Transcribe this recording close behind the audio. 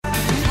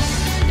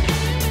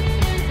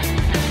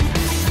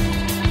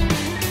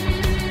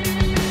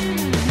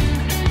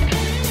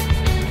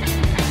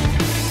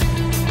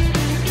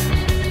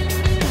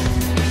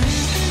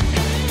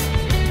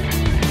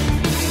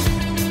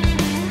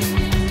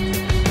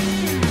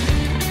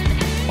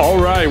All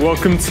right,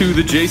 welcome to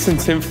the Jason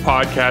Timpf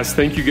podcast.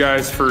 Thank you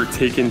guys for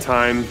taking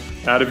time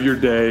out of your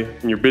day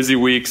and your busy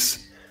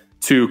weeks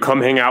to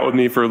come hang out with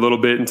me for a little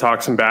bit and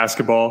talk some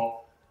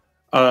basketball.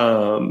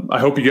 I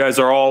hope you guys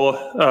are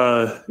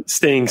all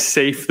staying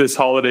safe this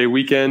holiday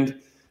weekend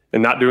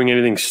and not doing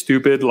anything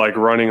stupid like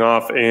running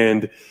off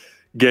and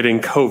getting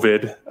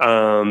COVID.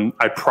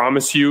 I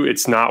promise you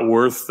it's not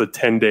worth the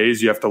 10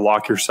 days you have to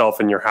lock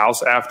yourself in your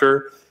house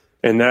after.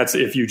 And that's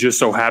if you just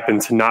so happen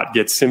to not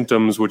get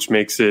symptoms, which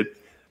makes it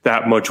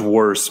that much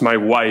worse. My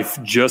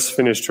wife just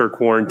finished her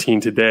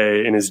quarantine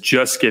today and is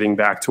just getting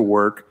back to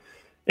work.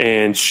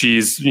 And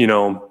she's,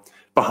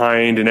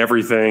 behind and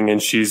everything.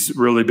 And she's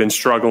really been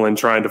struggling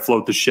trying to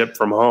float the ship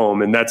from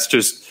home. And that's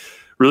just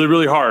really,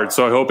 really hard.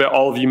 So I hope that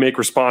all of you make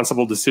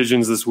responsible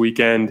decisions this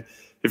weekend.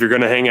 If you're going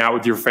to hang out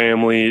with your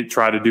family,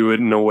 try to do it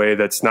in a way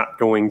that's not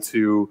going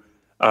to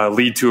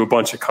lead to a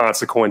bunch of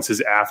consequences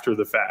after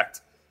the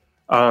fact.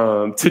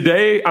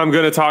 Today, I'm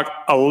going to talk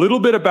a little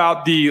bit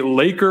about the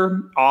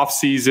Laker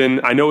offseason.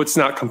 I know it's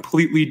not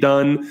completely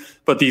done,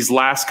 but these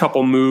last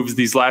couple moves,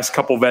 these last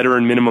couple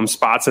veteran minimum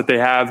spots that they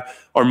have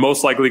are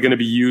most likely going to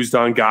be used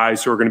on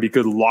guys who are going to be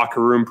good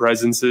locker room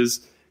presences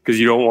because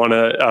you don't want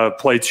to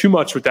play too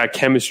much with that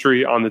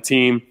chemistry on the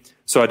team.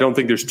 So I don't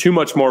think there's too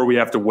much more we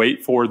have to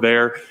wait for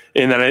there.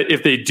 And then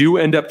if they do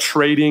end up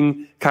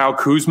trading Kyle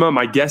Kuzma,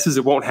 my guess is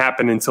it won't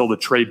happen until the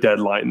trade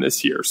deadline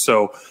this year.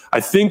 So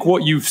I think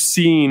what you've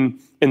seen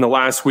in the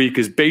last week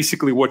is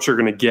basically what you're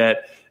going to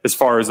get as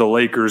far as the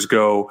Lakers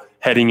go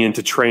heading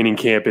into training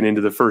camp and into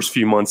the first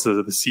few months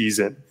of the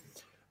season.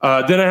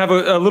 Then I have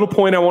a little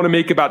point I want to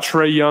make about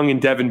Trae Young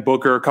and Devin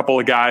Booker, a couple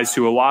of guys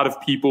who a lot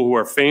of people who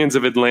are fans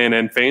of Atlanta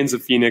and fans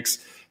of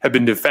Phoenix have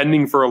been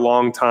defending for a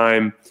long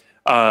time.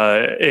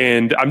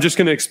 And I'm just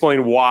going to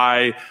explain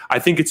why I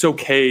think it's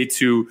okay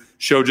to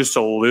show just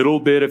a little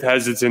bit of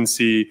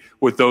hesitancy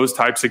with those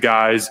types of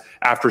guys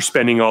after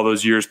spending all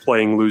those years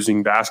playing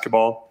losing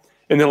basketball.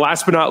 And then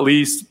last but not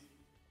least,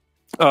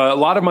 a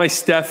lot of my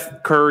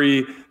Steph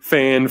Curry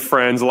fan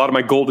friends, a lot of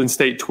my Golden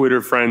State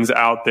Twitter friends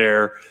out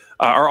there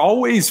are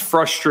always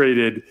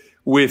frustrated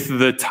with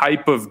the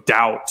type of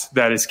doubt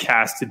that is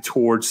casted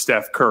towards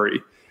Steph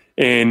Curry.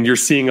 And you're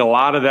seeing a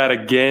lot of that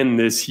again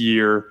this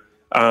year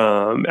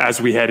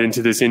as we head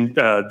into this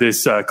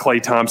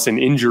Klay Thompson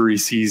injury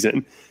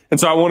season. And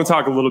so I want to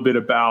talk a little bit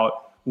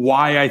about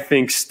why I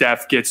think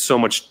Steph gets so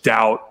much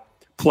doubt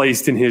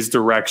placed in his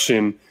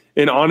direction.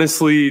 And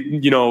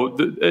honestly,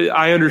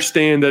 I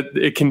understand that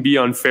it can be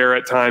unfair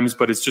at times,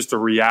 but it's just a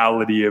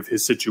reality of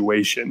his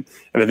situation.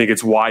 And I think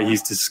it's why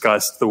he's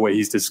discussed the way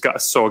he's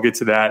discussed. So I'll get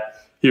to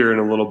that here in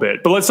a little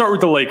bit. But let's start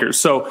with the Lakers.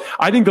 So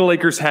I think the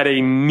Lakers had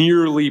a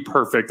nearly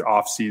perfect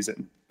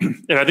offseason.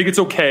 And I think it's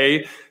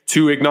okay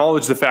to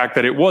acknowledge the fact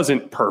that it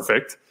wasn't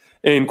perfect.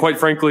 And quite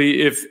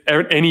frankly, if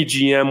any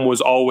GM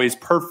was always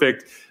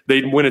perfect,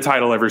 they'd win a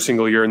title every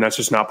single year, and that's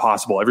just not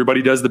possible.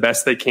 Everybody does the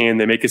best they can.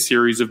 They make a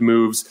series of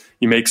moves.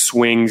 You make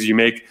swings. You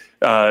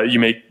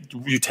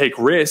take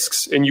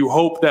risks, and you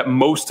hope that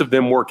most of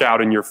them work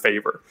out in your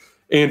favor.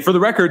 And for the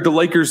record, the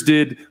Lakers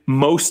did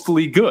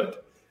mostly good.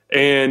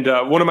 And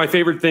one of my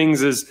favorite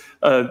things is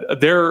a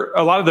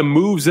lot of the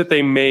moves that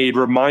they made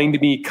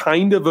remind me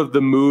kind of the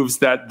moves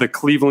that the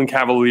Cleveland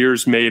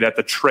Cavaliers made at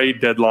the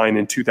trade deadline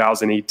in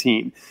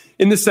 2018,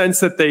 in the sense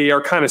that they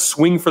are kind of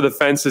swing for the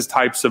fences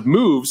types of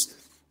moves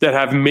that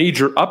have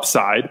major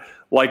upside,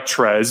 like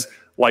Trez,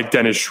 like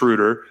Dennis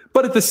Schroeder.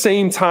 But at the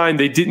same time,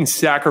 they didn't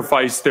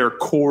sacrifice their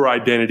core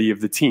identity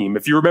of the team.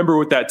 If you remember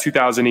with that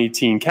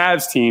 2018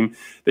 Cavs team,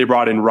 they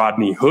brought in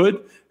Rodney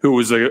Hood, who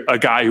was a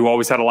guy who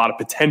always had a lot of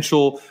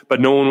potential,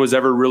 but no one was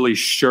ever really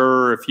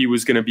sure if he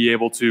was going to be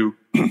able to,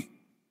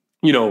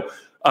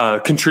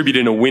 contribute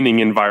in a winning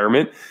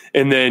environment.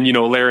 And then,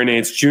 Larry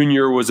Nance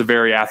Jr. was a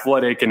very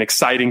athletic and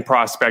exciting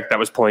prospect that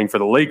was playing for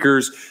the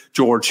Lakers.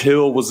 George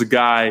Hill was a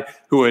guy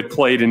who had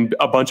played in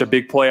a bunch of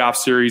big playoff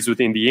series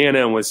with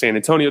Indiana and with San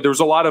Antonio. There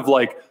was a lot of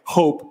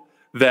hope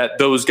that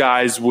those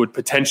guys would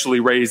potentially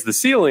raise the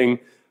ceiling.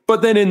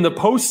 But then in the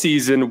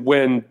postseason,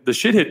 when the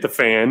shit hit the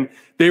fan,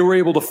 they were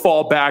able to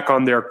fall back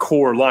on their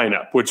core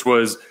lineup, which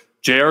was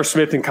J.R.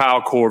 Smith and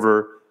Kyle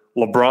Korver,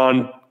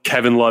 LeBron,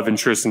 Kevin Love, and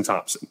Tristan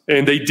Thompson.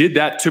 And they did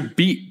that to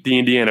beat the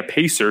Indiana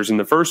Pacers in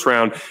the first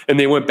round, and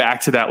they went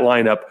back to that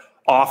lineup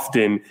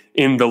often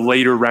in the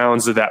later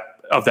rounds of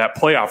that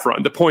playoff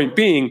run. The point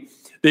being,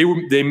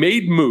 they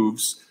made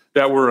moves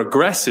that were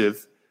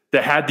aggressive,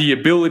 that had the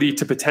ability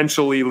to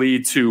potentially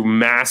lead to a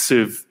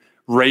massive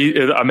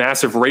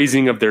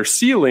raising of their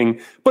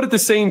ceiling, but at the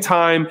same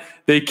time,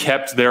 they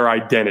kept their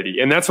identity.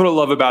 And that's what I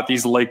love about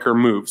these Laker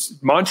moves.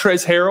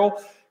 Montrezl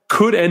Harrell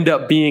could end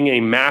up being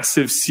a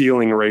massive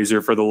ceiling raiser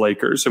for the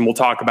Lakers, and we'll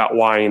talk about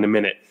why in a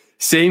minute.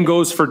 Same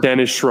goes for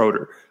Dennis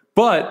Schroeder.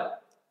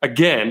 But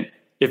again,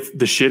 if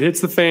the shit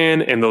hits the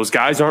fan and those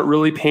guys aren't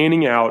really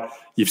panning out,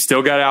 you've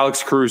still got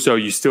Alex Caruso,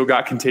 you still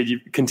got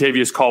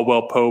Kentavious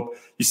Caldwell-Pope,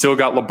 you still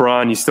got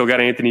LeBron, you still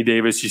got Anthony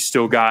Davis, you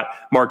still got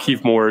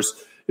Markieff Morris.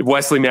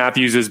 Wesley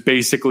Matthews is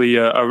basically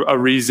a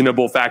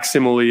reasonable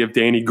facsimile of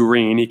Danny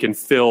Green. He can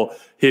fill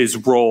his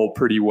role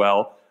pretty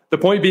well. the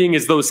point being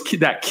is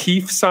that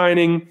Keith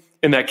signing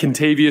and that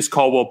Kentavious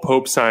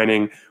Caldwell-Pope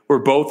signing were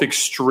both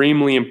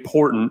extremely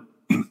important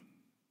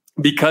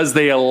because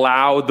they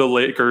allowed the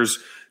Lakers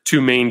to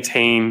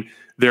maintain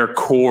their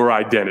core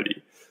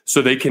identity.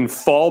 So they can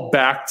fall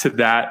back to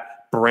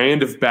that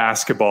brand of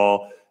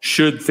basketball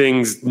should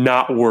things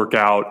not work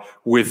out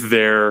with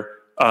their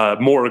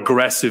more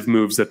aggressive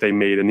moves that they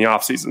made in the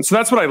offseason. So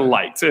that's what I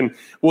liked. And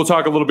we'll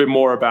talk a little bit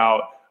more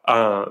about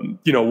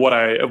what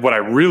I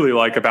really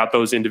like about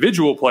those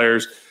individual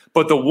players.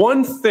 But the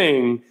one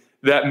thing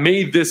that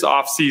made this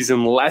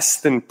offseason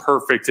less than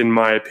perfect, in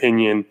my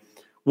opinion,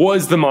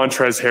 was the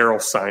Montrezl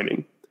Harrell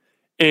signing.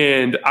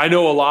 And I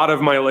know a lot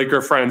of my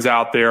Laker friends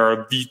out there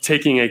are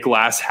taking a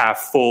glass half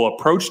full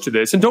approach to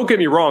this. And don't get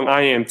me wrong,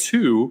 I am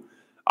too.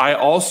 I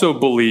also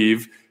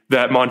believe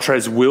that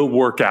Montrez will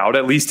work out,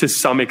 at least to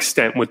some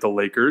extent, with the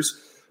Lakers.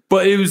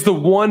 But it was the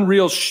one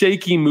real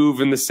shaky move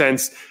in the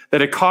sense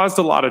that it caused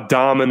a lot of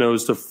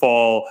dominoes to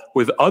fall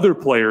with other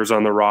players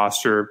on the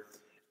roster.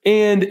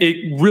 And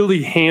it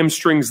really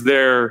hamstrings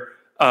their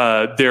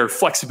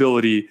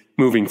flexibility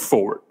moving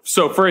forward.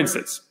 So, for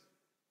instance,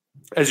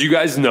 as you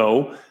guys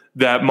know,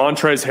 that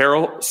Montrezl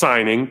Harrell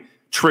signing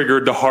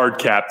triggered the hard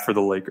cap for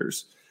the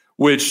Lakers,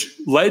 which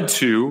led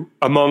to,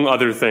 among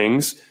other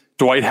things,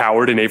 Dwight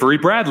Howard and Avery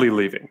Bradley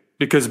leaving.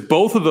 Because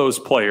both of those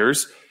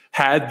players,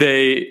 had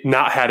they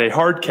not had a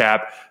hard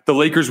cap, the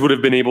Lakers would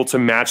have been able to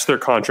match their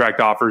contract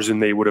offers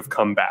and they would have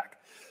come back.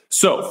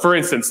 So, for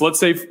instance, let's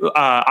say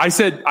I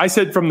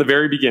said from the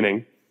very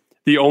beginning,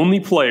 the only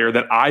player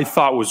that I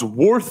thought was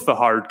worth the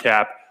hard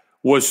cap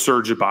was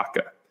Serge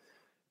Ibaka.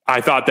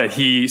 I thought that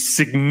he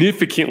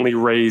significantly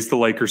raised the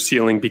Lakers'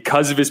 ceiling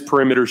because of his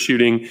perimeter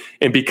shooting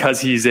and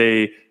because he's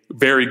a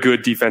very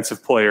good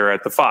defensive player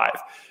at the 5.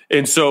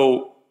 And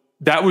so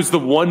that was the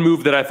one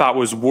move that I thought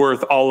was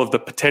worth all of the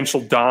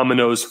potential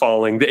dominoes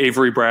falling, the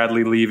Avery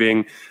Bradley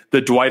leaving, the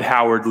Dwight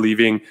Howard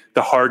leaving,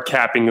 the hard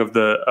capping of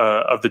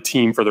the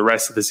team for the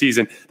rest of the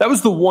season. That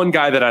was the one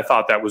guy that I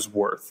thought that was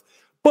worth.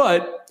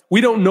 But we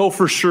don't know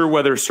for sure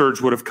whether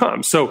Serge would have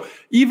come. So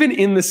even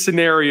in the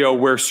scenario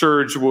where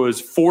Serge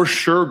was for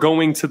sure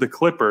going to the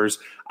Clippers,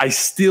 I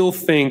still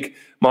think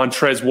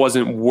Montrez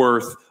wasn't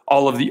worth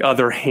all of the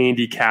other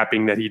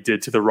handicapping that he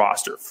did to the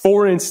roster.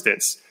 For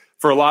instance,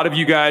 for a lot of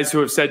you guys who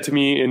have said to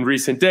me in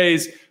recent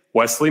days,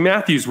 Wesley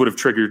Matthews would have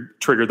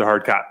triggered the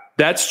hard cap.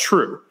 That's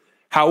true.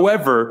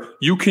 However,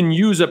 you can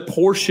use a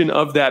portion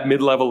of that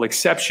mid-level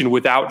exception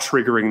without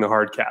triggering the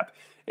hard cap.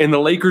 And the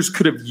Lakers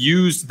could have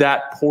used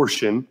that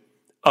portion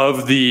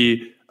of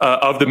the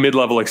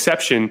mid-level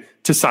exception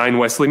to sign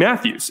Wesley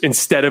Matthews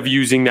instead of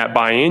using that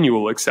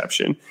biannual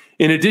exception.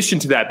 In addition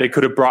to that, they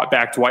could have brought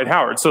back Dwight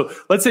Howard. So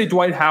let's say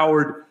Dwight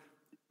Howard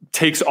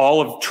takes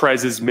all of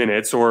Trez's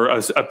minutes or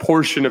a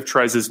portion of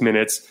Trez's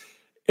minutes.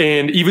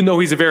 And even though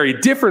he's a very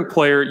different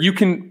player, you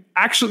can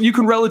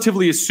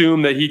relatively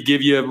assume that he'd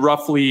give you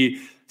roughly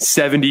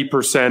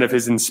 70% of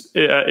his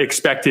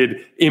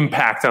expected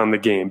impact on the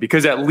game,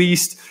 because at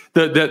least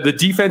the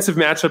defensive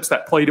matchups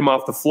that played him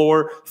off the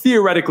floor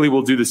theoretically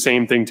will do the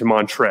same thing to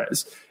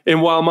Montrez.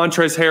 And while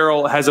Montrezl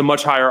Harrell has a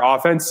much higher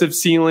offensive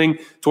ceiling,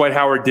 Dwight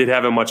Howard did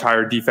have a much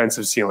higher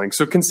defensive ceiling.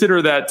 So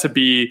consider that to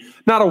be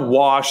not a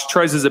wash.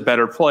 Trez is a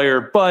better player,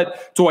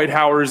 but Dwight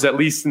Howard is at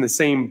least in the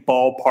same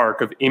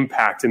ballpark of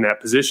impact in that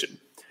position.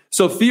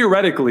 So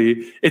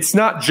theoretically, it's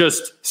not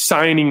just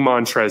signing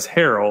Montrezl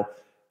Harrell.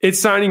 It's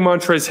signing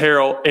Montrezl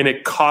Harrell, and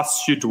it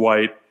costs you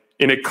Dwight,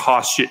 and it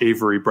costs you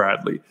Avery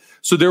Bradley.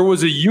 So there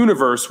was a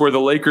universe where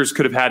the Lakers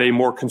could have had a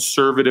more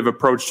conservative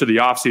approach to the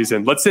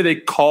offseason. Let's say they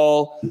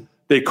call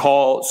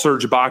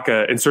Serge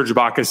Ibaka, and Serge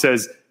Ibaka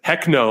says,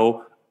 heck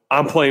no,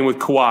 I'm playing with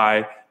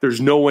Kawhi.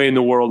 There's no way in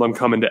the world I'm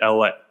coming to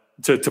LA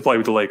to play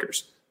with the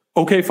Lakers.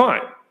 Okay,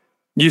 fine.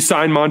 You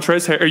sign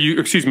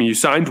you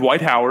signed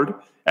Dwight Howard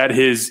at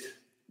his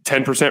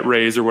 10%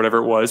 raise or whatever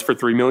it was for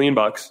 $3 million.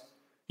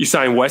 You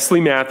sign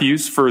Wesley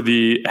Matthews for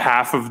the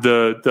half of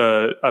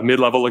the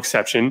mid-level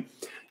exception.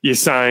 You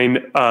sign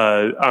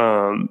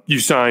Marc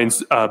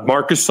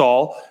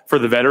Gasol for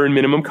the veteran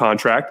minimum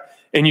contract,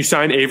 and you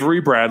sign Avery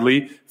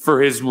Bradley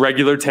for his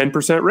regular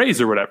 10% raise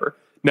or whatever.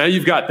 Now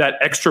you've got that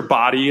extra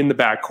body in the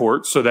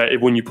backcourt so that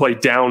when you play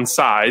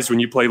downsize, when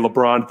you play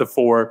LeBron at the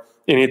 4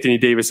 and Anthony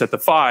Davis at the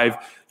 5,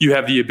 you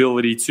have the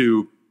ability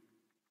to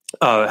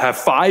have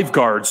 5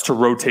 guards to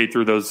rotate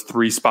through those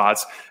 3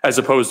 spots as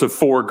opposed to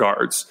 4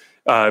 guards.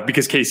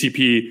 Because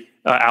KCP,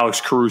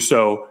 Alex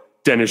Caruso,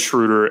 Dennis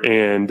Schroeder,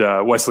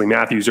 and Wesley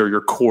Matthews are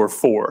your core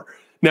 4.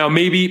 Now,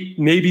 maybe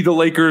the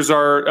Lakers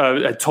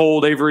are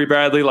told Avery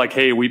Bradley, like,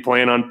 hey, we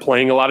plan on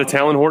playing a lot of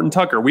Talen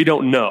Horton-Tucker. We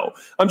don't know.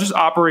 I'm just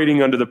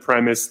operating under the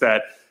premise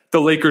that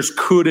the Lakers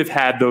could have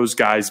had those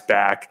guys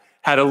back,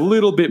 had a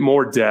little bit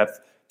more depth.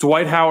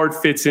 Dwight Howard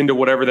fits into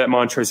whatever that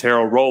Montrezl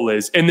Harrell role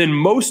is. And then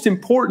most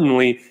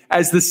importantly,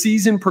 as the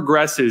season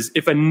progresses,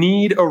 if a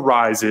need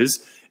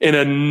arises and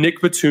a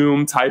Nick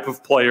Batum type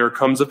of player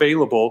comes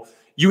available,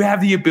 you have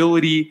the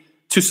ability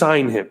to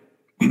sign him.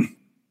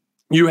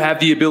 You have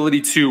the ability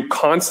to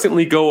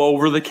constantly go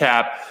over the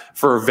cap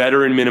for a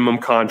veteran minimum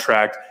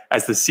contract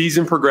as the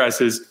season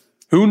progresses.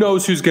 Who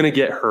knows who's going to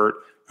get hurt?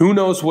 Who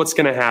knows what's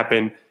going to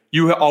happen?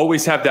 You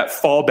always have that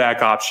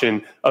fallback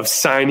option of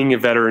signing a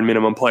veteran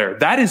minimum player.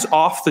 That is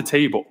off the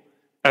table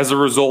as a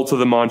result of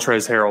the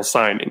Montrezl Harrell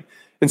signing.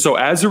 And so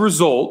as a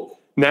result,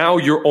 now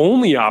your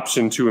only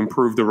option to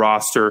improve the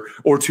roster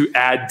or to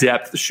add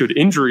depth should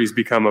injuries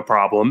become a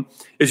problem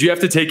is you have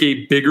to take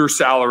a bigger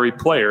salary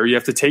player. You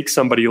have to take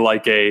somebody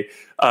like a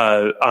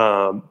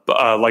Montrezl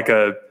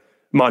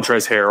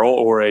Harrell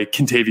or a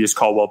Kentavious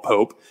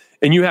Caldwell-Pope,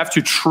 and you have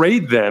to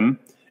trade them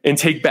and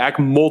take back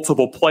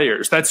multiple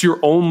players. That's your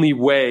only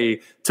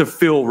way to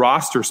fill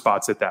roster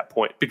spots at that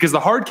point, because the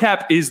hard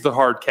cap is the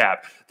hard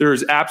cap. There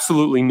is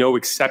absolutely no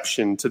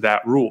exception to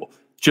that rule.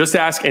 Just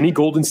ask any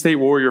Golden State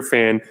Warrior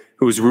fan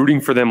who was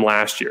rooting for them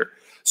last year.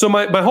 So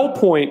my whole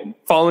point,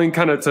 following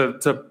kind of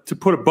to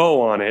put a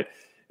bow on it,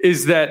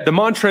 is that the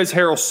Montrezl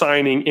Harrell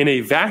signing in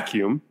a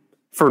vacuum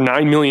for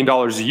 $9 million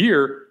a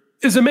year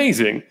is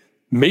amazing.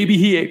 Maybe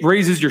he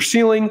raises your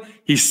ceiling.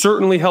 He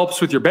certainly helps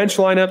with your bench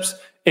lineups.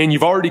 And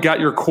you've already got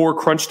your core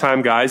crunch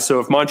time guys. So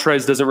if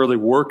Montrezl doesn't really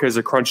work as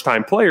a crunch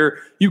time player,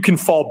 you can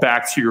fall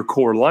back to your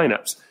core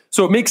lineups.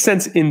 So it makes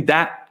sense in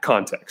that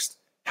context.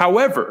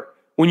 However,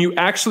 when you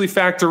actually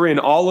factor in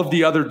all of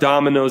the other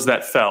dominoes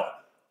that fell,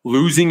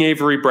 losing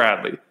Avery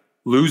Bradley,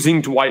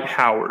 losing Dwight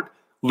Howard,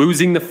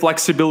 losing the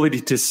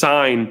flexibility to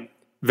sign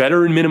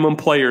veteran minimum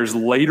players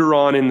later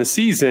on in the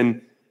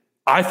season,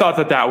 I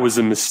thought that was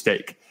a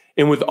mistake.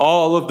 And with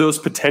all of those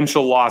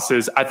potential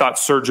losses, I thought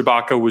Serge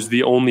Ibaka was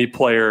the only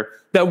player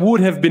that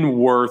would have been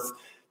worth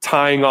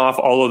tying off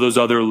all of those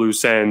other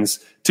loose ends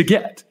to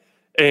get.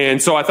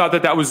 And so I thought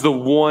that was the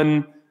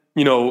one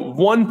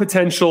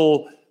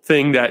potential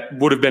thing that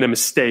would have been a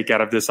mistake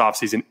out of this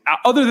offseason.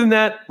 Other than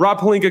that, Rob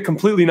Pelinka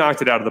completely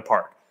knocked it out of the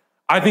park.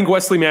 I think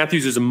Wesley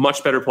Matthews is a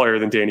much better player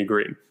than Danny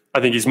Green.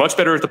 I think he's much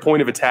better at the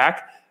point of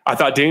attack. I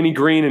thought Danny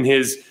Green and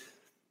his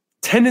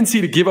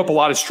tendency to give up a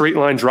lot of straight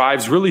line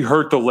drives really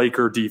hurt the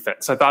Laker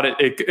defense. I thought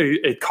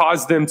it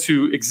caused them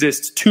to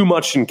exist too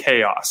much in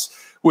chaos,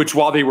 which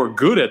while they were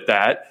good at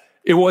that,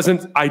 it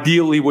wasn't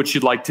ideally what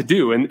you'd like to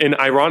do. And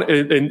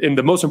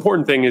the most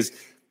important thing is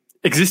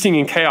existing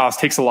in chaos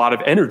takes a lot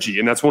of energy.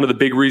 And that's one of the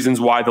big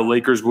reasons why the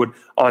Lakers would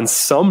on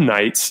some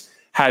nights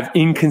have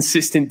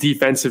inconsistent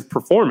defensive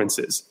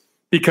performances,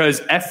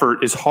 because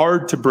effort is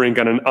hard to bring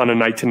on a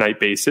night to night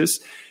basis.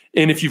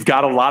 And if you've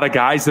got a lot of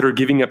guys that are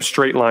giving up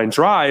straight line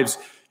drives,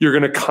 you're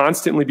going to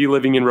constantly be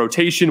living in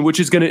rotation, which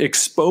is going to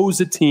expose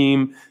a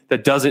team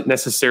that doesn't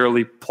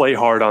necessarily play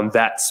hard on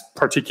that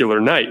particular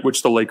night,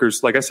 which the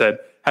Lakers, like I said,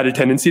 had a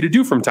tendency to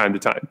do from time to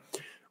time.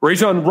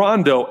 Rajon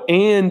Rondo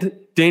and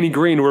Danny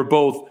Green were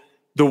both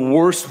the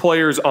worst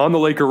players on the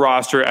Laker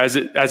roster as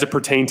it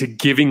pertained to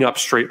giving up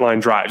straight line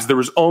drives. There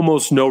was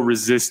almost no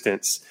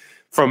resistance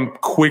from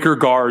quicker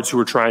guards who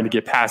were trying to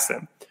get past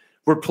them.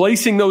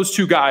 Replacing those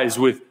two guys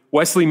with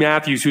Wesley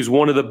Matthews, who's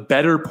one of the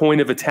better point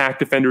of attack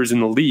defenders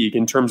in the league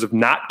in terms of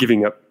not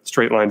giving up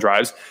straight line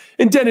drives,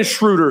 and Dennis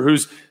Schroeder,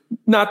 who's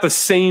not the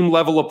same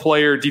level of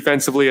player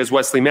defensively as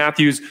Wesley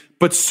Matthews,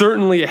 but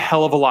certainly a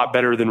hell of a lot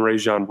better than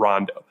Rajon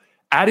Rondo.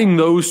 Adding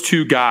those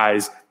two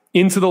guys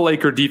into the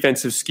Laker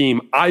defensive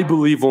scheme, I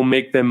believe will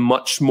make them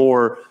much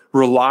more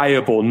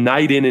reliable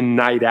night in and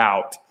night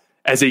out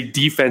as a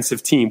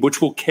defensive team,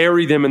 which will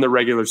carry them in the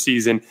regular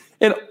season.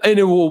 And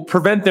it will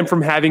prevent them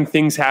from having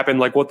things happen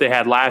like what they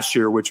had last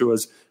year, which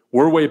was,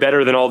 we're way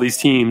better than all these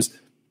teams,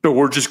 but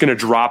we're just going to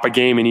drop a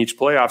game in each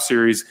playoff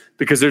series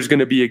because there's going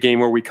to be a game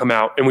where we come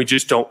out and we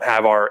just don't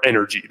have our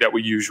energy that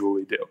we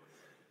usually do.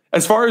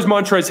 As far as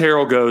Montrezl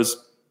Harrell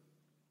goes,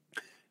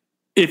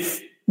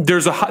 if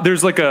there's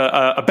like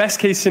a best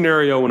case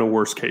scenario and a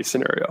worst case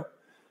scenario.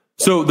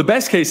 So the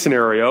best case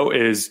scenario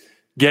is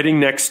getting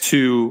next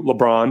to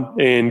LeBron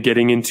and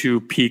getting into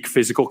peak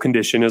physical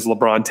condition, as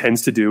LeBron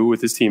tends to do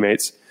with his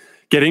teammates,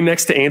 getting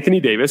next to Anthony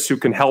Davis, who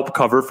can help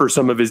cover for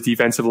some of his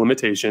defensive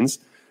limitations,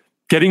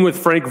 getting with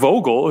Frank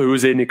Vogel, who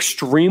is an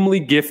extremely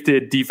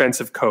gifted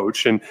defensive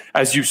coach. And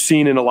as you've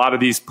seen in a lot of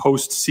these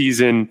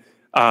postseason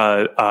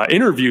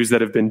interviews that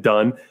have been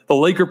done, the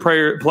Laker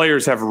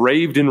players have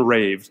raved and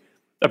raved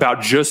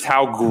about just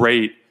how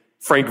great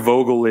Frank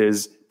Vogel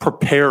is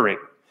preparing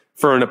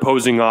for an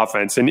opposing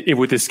offense and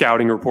with his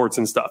scouting reports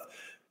and stuff.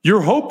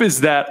 Your hope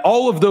is that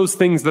all of those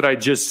things that I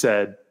just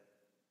said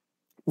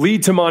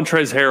lead to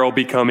Montrezl Harrell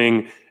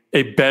becoming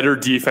a better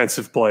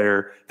defensive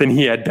player than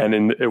he had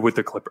been with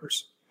the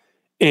Clippers.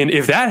 And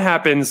if that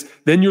happens,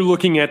 then you're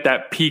looking at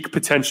that peak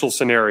potential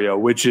scenario,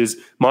 which is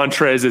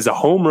Montrezl is a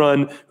home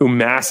run who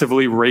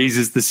massively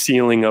raises the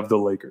ceiling of the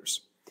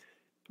Lakers.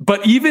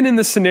 But even in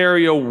the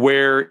scenario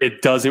where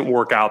it doesn't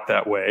work out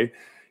that way,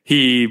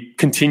 he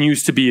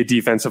continues to be a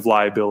defensive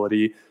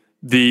liability.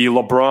 The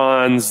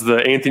LeBrons,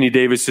 the Anthony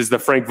Davises, the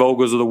Frank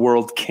Vogels of the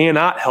world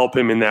cannot help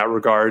him in that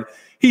regard.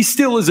 He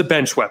still is a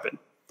bench weapon.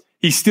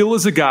 He still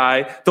is a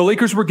guy. The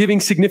Lakers were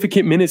giving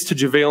significant minutes to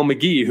JaVale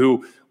McGee,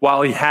 who,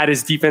 while he had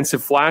his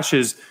defensive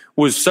flashes,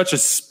 was such a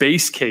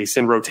space case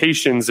in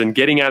rotations and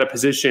getting out of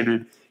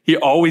position. He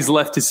always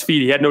left his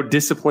feet. He had no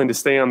discipline to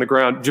stay on the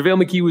ground.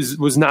 JaVale McGee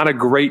was not a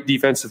great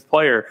defensive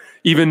player.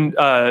 Even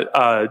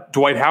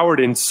Dwight Howard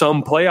in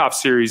some playoff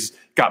series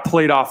got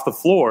played off the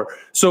floor.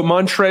 So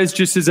Montrez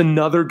just is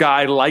another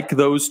guy like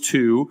those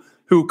two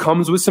who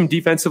comes with some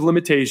defensive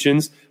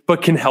limitations,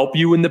 but can help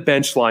you in the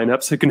bench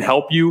lineups, who can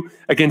help you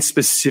against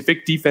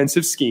specific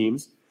defensive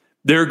schemes.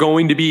 There are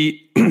going to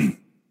be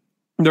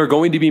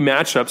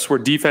matchups where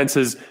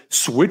defenses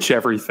switch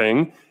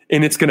everything,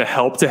 and it's going to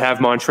help to have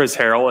Montrezl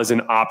Harrell as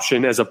an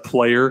option, as a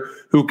player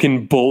who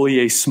can bully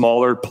a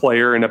smaller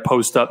player in a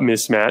post-up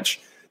mismatch.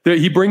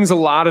 He brings a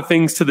lot of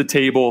things to the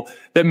table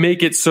that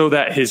make it so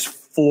that his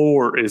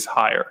floor is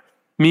higher,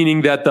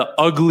 meaning that the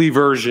ugly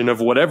version of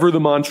whatever the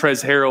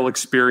Montrezl Harrell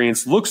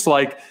experience looks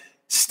like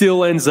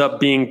still ends up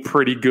being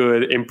pretty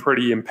good and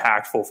pretty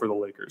impactful for the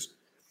Lakers.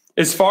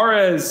 As far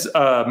as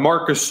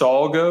Marc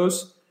Gasol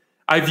goes,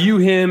 I view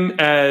him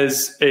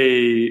as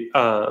a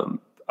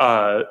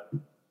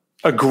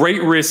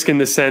great risk in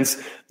the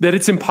sense that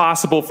it's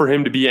impossible for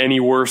him to be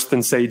any worse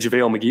than, say,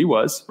 JaVale McGee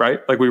was,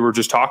 right? Like we were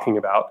just talking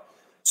about.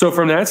 So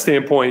from that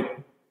standpoint,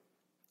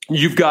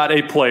 you've got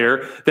a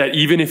player that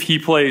even if he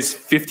plays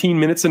 15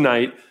 minutes a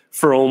night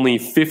for only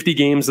 50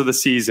 games of the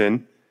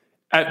season,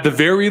 at the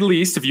very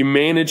least, if you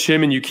manage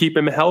him and you keep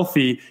him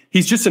healthy,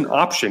 he's just an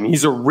option.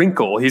 He's a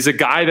wrinkle. He's a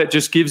guy that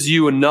just gives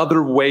you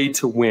another way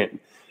to win.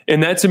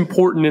 And that's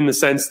important in the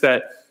sense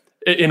that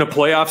in a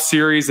playoff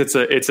series, it's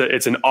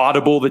an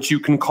audible that you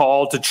can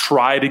call to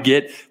try to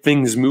get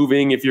things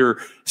moving if you're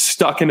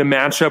stuck in a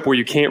matchup where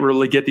you can't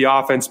really get the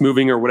offense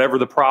moving or whatever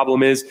the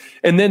problem is.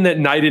 And then that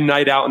night in,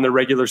 night out in the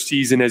regular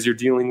season, as you're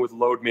dealing with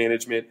load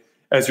management,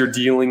 as you're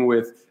dealing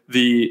with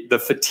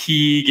the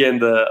fatigue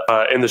and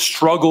the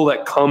struggle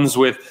that comes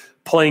with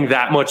playing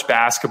that much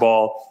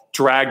basketball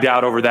dragged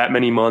out over that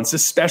many months,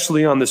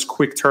 especially on this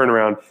quick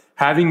turnaround,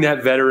 having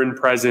that veteran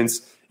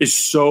presence is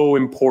so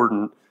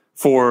important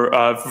for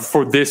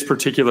this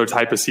particular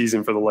type of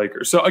season for the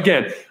Lakers. So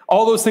again,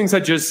 all those things I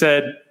just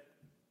said,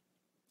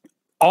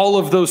 all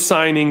of those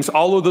signings,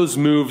 all of those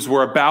moves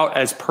were about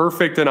as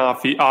perfect an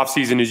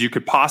offseason as you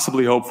could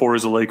possibly hope for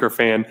as a Laker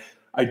fan.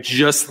 I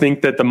just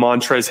think that the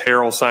Montrezl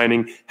Harrell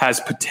signing has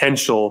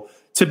potential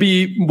to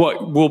be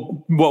what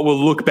we'll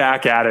look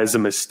back at as a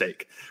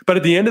mistake. But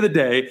at the end of the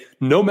day,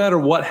 no matter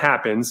what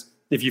happens,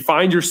 if you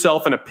find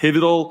yourself in a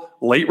pivotal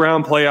late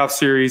round playoff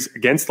series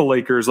against the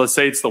Lakers, let's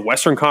say it's the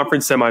Western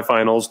Conference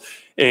semifinals,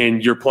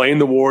 and you're playing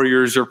the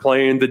Warriors, you're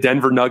playing the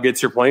Denver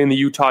Nuggets, you're playing the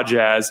Utah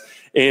Jazz,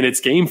 and it's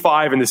game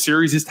 5 and the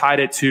series is tied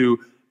at 2,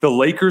 the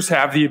Lakers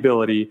have the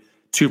ability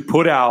to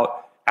put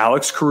out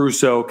Alex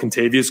Caruso,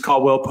 Kentavious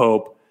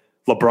Caldwell-Pope,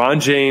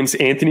 LeBron James,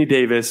 Anthony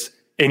Davis,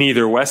 and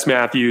either Wes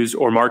Matthews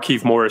or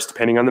Markieff Morris,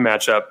 depending on the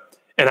matchup.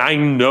 And I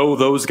know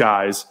those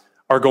guys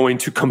are going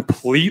to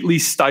completely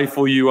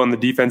stifle you on the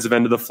defensive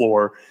end of the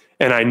floor.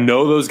 And I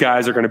know those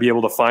guys are going to be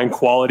able to find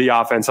quality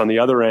offense on the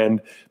other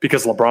end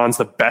because LeBron's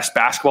the best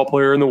basketball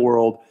player in the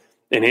world.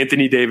 And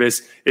Anthony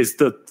Davis is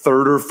the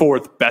 3rd or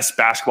 4th best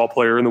basketball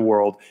player in the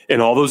world.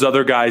 And all those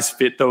other guys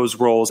fit those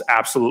roles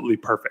absolutely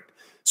perfect.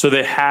 So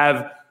they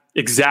have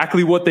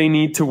exactly what they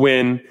need to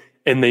win,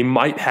 and they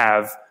might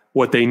have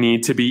what they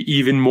need to be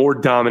even more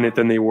dominant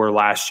than they were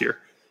last year.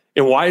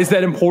 And why is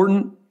that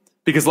important?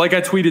 Because like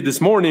I tweeted this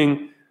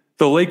morning,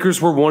 the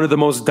Lakers were one of the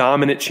most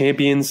dominant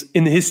champions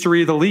in the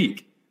history of the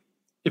league.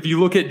 If you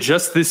look at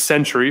just this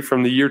century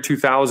from the year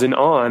 2000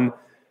 on,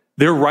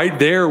 they're right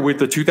there with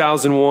the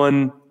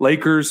 2001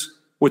 Lakers,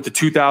 with the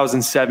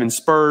 2007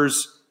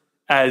 Spurs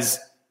as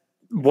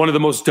one of the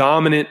most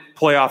dominant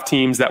playoff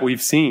teams that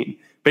we've seen.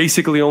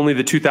 Basically only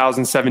the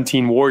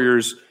 2017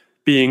 Warriors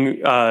being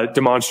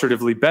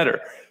demonstratively better.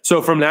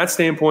 So from that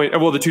standpoint,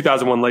 well, the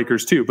 2001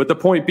 Lakers too, but the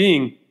point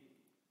being,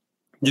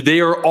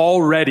 they are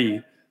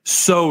already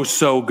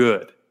so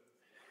good.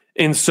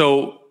 And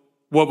so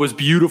what was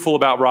beautiful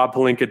about what Rob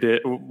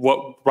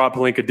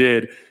Pelinka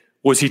did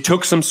was he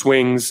took some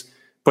swings,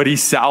 but he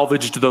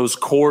salvaged those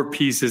core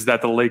pieces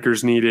that the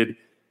Lakers needed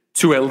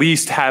to at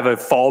least have a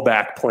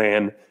fallback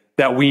plan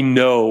that we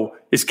know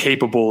is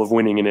capable of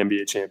winning an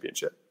NBA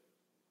championship.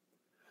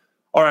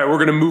 All right, we're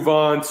going to move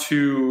on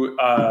to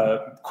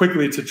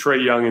quickly to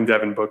Trae Young and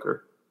Devin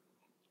Booker.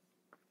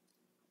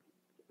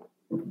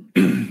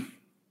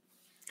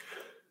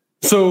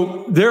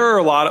 So there are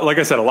a lot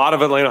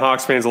of Atlanta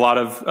Hawks fans, a lot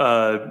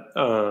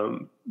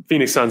of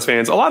Phoenix Suns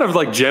fans, a lot of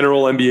like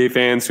general NBA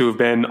fans who have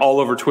been all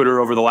over Twitter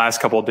over the last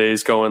couple of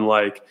days going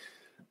like,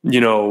 you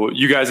know,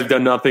 you guys have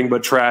done nothing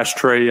but trash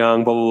Trae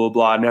Young, blah, blah,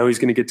 blah, blah. Now he's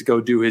going to get to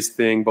go do his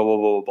thing, blah, blah,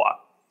 blah, blah,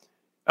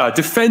 blah.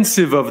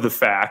 Defensive of the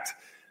fact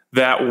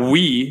that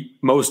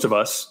most of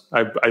us,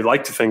 I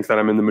like to think that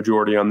I'm in the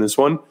majority on this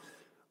one,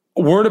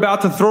 weren't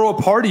about to throw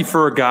a party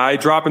for a guy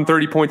dropping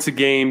 30 points a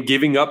game,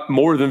 giving up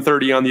more than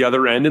 30 on the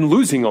other end, and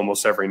losing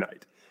almost every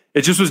night.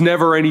 It just was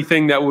never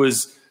anything that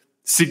was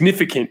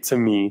significant to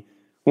me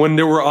when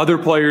there were other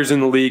players in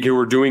the league who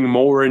were doing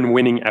more in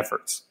winning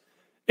efforts.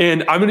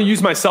 And I'm going to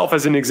use myself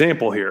as an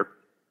example here.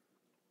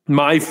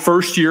 My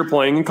first year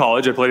playing in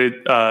college, I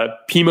played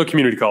at Pima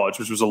Community College,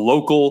 which was a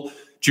local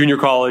junior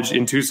college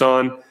in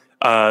Tucson.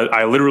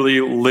 I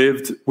literally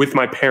lived with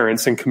my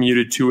parents and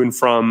commuted to and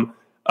from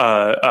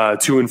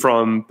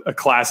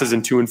classes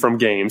and to and from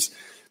games.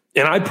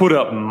 And I put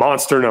up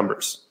monster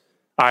numbers.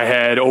 I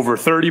had over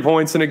 30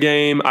 points in a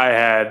game. I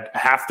had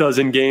half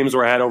dozen games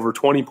where I had over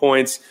 20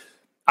 points.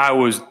 I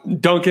was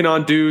dunking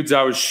on dudes.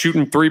 I was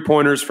shooting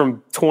 3-pointers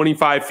from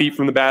 25 feet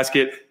from the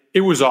basket.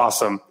 It was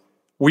awesome.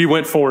 We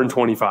went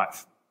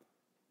 4-25.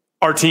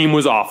 Our team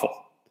was awful.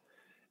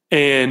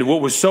 And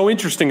what was so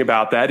interesting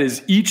about that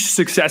is each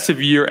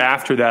successive year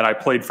after that, I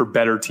played for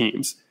better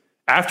teams.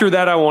 After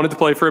that, I wanted to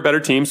play for a better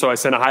team, so I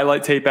sent a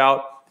highlight tape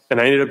out, and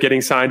I ended up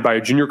getting signed by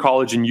a junior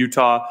college in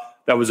Utah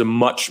that was a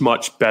much,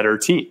 much better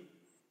team.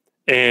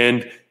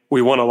 And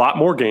we won a lot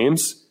more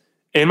games,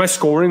 and my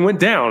scoring went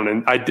down.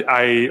 And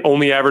I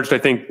only averaged, I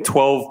think,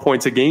 12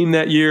 points a game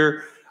that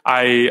year.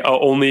 I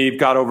only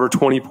got over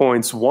 20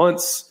 points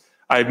once.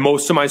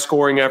 Most of my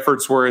scoring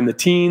efforts were in the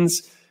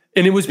teens.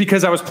 And it was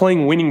because I was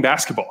playing winning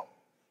basketball.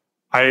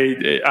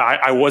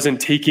 I wasn't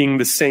taking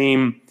the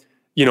same,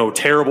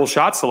 terrible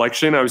shot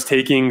selection. I was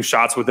taking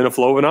shots within a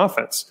flow of an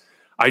offense.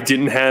 I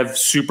didn't have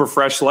super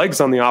fresh legs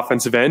on the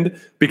offensive end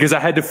because I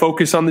had to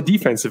focus on the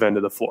defensive end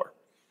of the floor.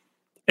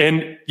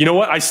 And you know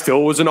what? I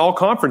still was an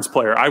all-conference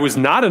player. I was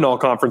not an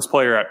all-conference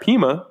player at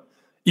Pima,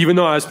 even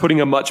though I was putting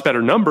up much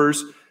better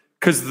numbers,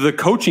 because the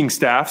coaching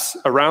staffs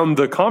around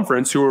the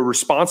conference who were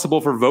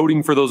responsible for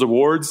voting for those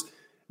awards,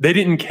 they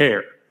didn't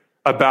care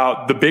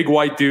about the big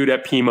white dude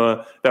at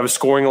Pima that was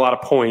scoring a lot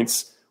of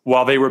points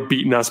while they were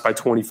beating us by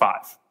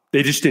 25.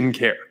 They just didn't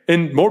care.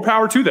 And more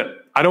power to them.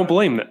 I don't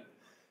blame them.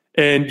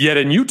 And yet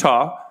in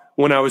Utah,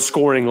 when I was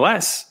scoring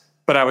less,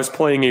 but I was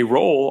playing a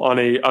role on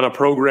a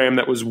program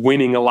that was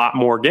winning a lot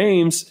more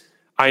games,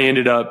 I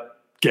ended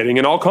up getting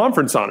an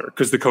all-conference honor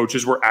because the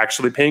coaches were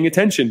actually paying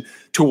attention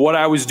to what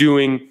I was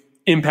doing,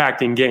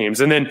 impacting games.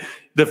 And then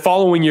the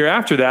following year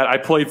after that, I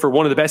played for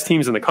one of the best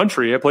teams in the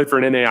country. I played for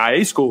an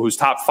NAIA school who's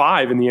top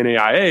 5 in the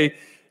NAIA.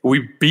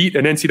 We beat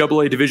an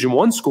NCAA Division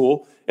I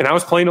school, and I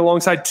was playing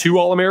alongside 2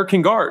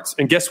 All-American guards.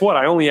 And guess what?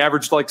 I only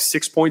averaged like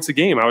 6 points a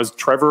game. I was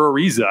Trevor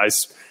Ariza. I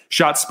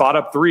shot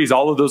spot-up threes.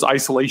 All of those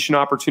isolation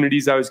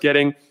opportunities I was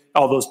getting,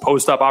 all those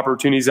post-up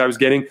opportunities I was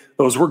getting,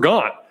 those were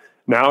gone.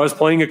 Now I was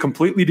playing a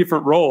completely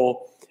different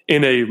role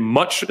in a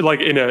much like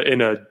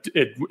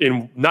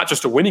in not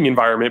just a winning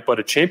environment, but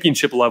a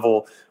championship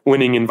level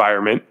winning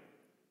environment.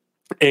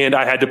 And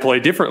I had to play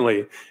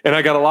differently. And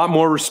I got a lot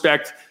more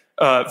respect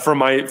from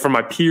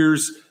my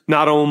peers,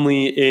 not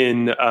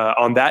only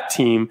on that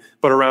team,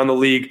 but around the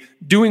league,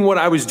 doing what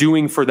I was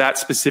doing for that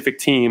specific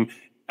team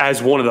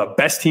as one of the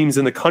best teams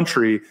in the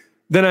country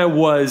than I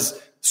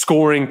was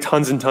scoring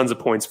tons and tons of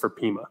points for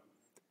Pima.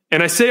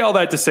 And I say all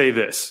that to say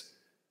this.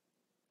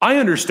 I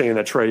understand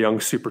that Trae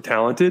Young's super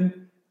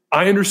talented.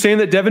 I understand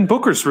that Devin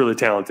Booker's really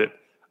talented.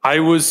 I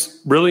was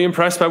really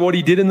impressed by what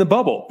he did in the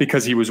bubble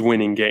because he was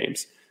winning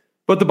games.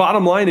 But the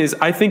bottom line is,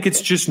 I think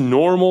it's just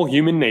normal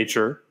human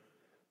nature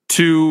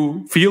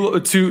to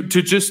feel to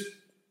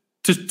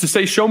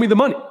say, show me the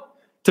money.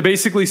 To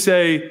basically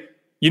say,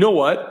 you know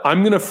what?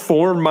 I'm going to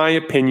form my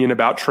opinion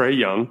about Trae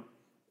Young.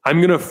 I'm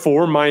going to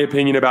form my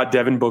opinion about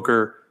Devin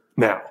Booker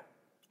now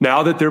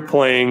that they're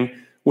playing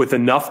with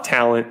enough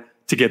talent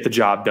to get the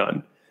job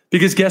done.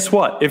 Because guess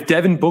what? If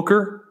Devin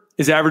Booker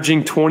is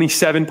averaging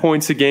 27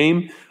 points a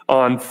game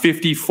on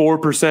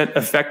 54%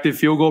 effective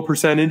field goal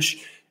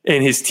percentage,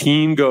 and his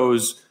team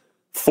goes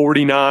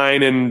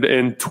 49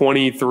 and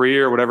 23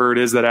 or whatever it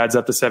is that adds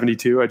up to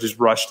 72. I just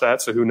rushed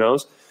that, so who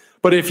knows?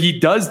 But if he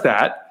does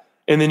that,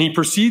 and then he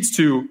proceeds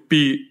to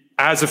be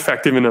as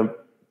effective in a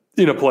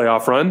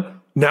playoff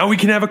run, now we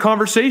can have a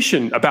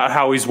conversation about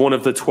how he's one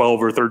of the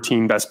 12 or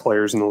 13 best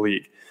players in the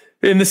league.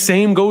 And the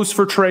same goes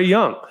for Trae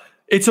Young.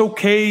 It's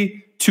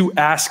okay to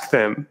ask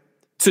them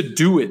to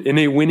do it in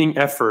a winning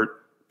effort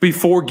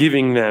before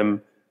giving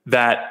them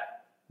that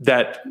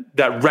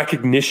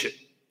recognition.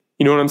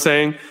 You know what I'm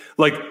saying?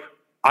 Like,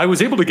 I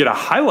was able to get a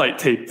highlight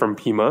tape from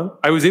Pima.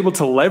 I was able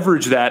to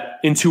leverage that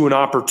into an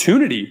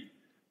opportunity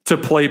to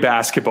play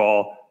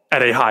basketball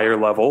at a higher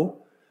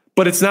level.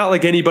 But it's not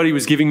like anybody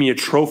was giving me a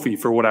trophy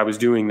for what I was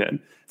doing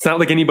then. It's not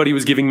like anybody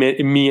was giving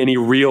me any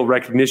real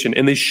recognition,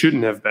 and they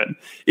shouldn't have been.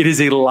 It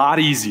is a lot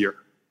easier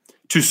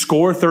to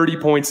score 30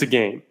 points a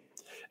game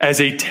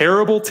as a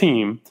terrible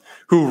team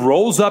who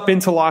rolls up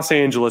into Los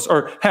Angeles,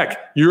 or heck,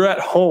 you're at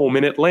home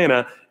in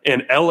Atlanta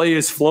and LA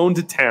is flown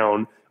to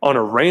town on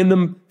a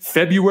random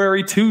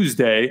February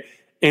Tuesday,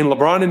 and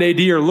LeBron and AD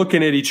are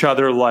looking at each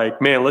other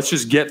like, man, let's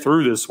just get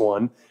through this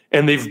one.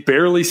 And they've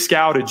barely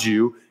scouted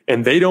you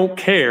and they don't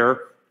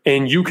care.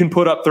 And you can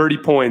put up 30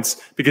 points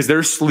because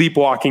they're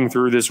sleepwalking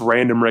through this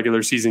random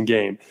regular season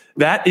game.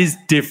 That is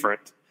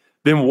different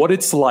than what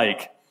it's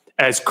like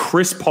as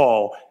Chris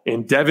Paul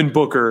and Devin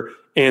Booker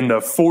and the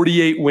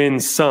 48-win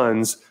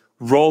Suns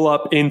roll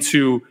up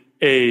into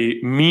a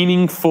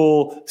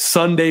meaningful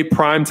Sunday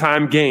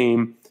primetime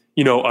game,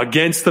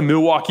 against the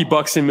Milwaukee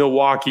Bucks in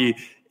Milwaukee,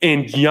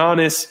 and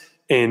Giannis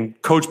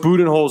and Coach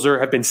Budenholzer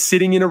have been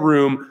sitting in a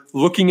room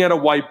looking at a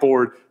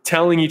whiteboard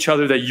telling each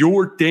other that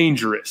you're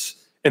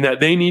dangerous and that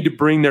they need to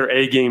bring their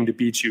A game to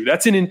beat you.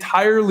 That's an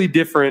entirely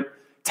different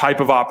type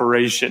of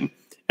operation.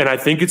 And I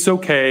think it's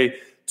okay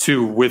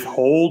to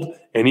withhold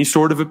any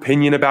sort of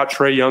opinion about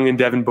Trae Young and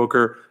Devin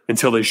Booker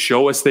until they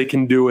show us they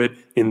can do it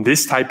in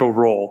this type of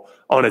role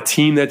on a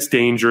team that's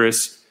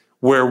dangerous,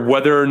 where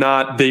whether or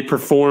not they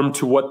perform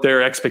to what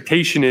their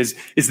expectation is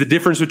the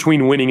difference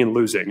between winning and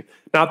losing,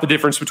 not the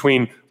difference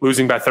between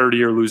losing by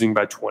 30 or losing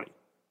by 20.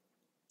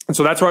 And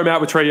so that's where I'm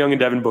at with Trae Young and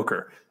Devin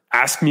Booker.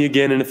 Ask me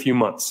again in a few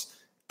months.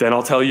 Then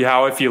I'll tell you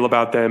how I feel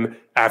about them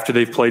after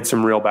they've played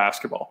some real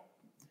basketball.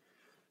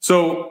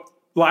 So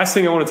last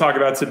thing I want to talk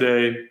about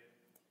today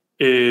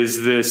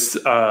is this.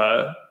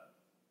 The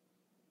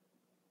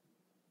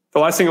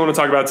last thing I want to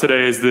talk about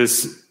today is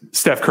this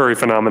Steph Curry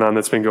phenomenon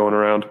that's been going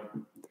around.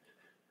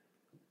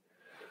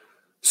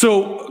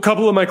 So a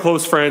couple of my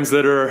close friends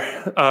that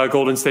are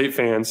Golden State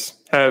fans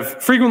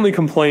have frequently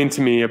complained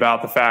to me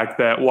about the fact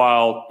that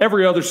while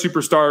every other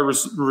superstar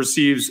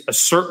receives a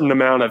certain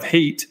amount of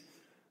hate,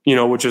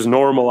 which is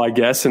normal, I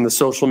guess, in the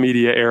social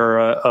media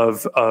era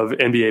of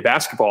NBA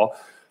basketball,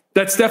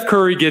 that Steph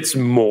Curry gets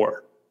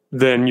more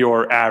than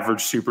your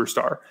average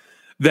superstar.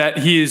 That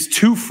he is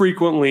too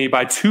frequently,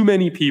 by too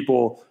many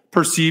people,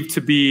 perceived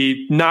to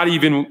be not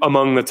even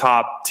among the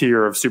top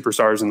tier of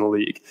superstars in the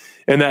league.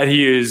 And that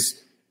he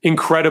is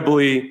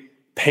incredibly,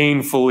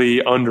 painfully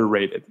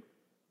underrated.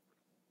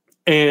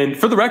 And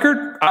for the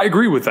record, I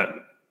agree with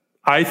them.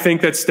 I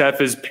think that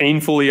Steph is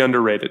painfully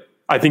underrated.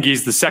 I think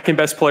he's the second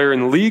best player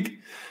in the league.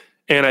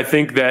 And I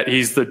think that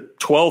he's the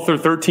 12th or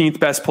 13th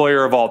best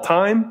player of all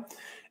time.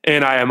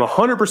 And I am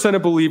 100% a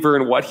believer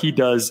in what he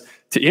does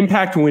to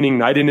impact winning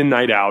night in and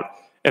night out.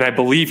 And I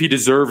believe he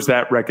deserves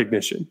that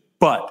recognition.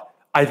 But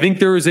I think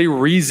there is a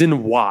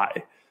reason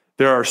why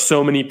there are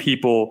so many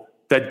people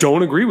that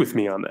don't agree with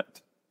me on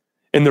that.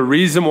 And the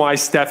reason why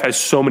Steph has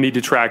so many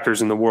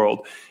detractors in the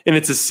world. And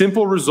it's a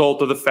simple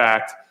result of the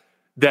fact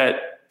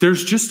that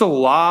there's just a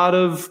lot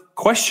of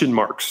question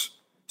marks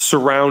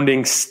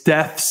surrounding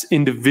Steph's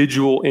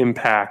individual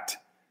impact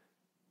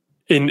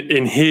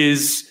in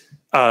his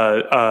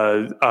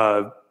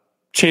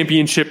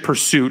championship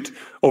pursuit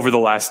over the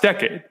last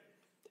decade.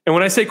 And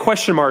when I say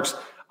question marks,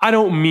 I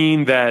don't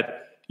mean that,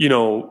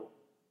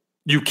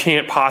 you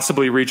can't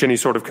possibly reach any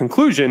sort of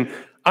conclusion.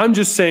 I'm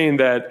just saying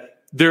that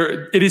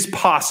it is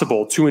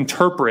possible to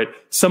interpret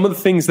some of the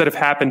things that have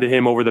happened to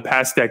him over the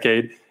past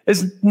decade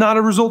as not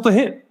a result of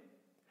him.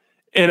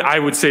 And I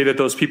would say that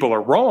those people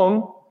are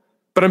wrong,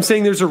 but I'm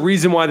saying there's a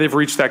reason why they've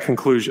reached that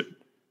conclusion.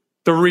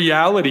 The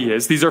reality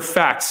is, these are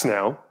facts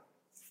now.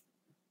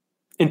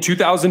 In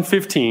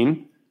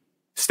 2015,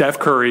 Steph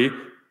Curry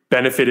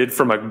benefited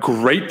from a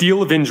great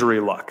deal of injury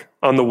luck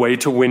on the way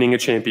to winning a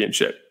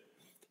championship.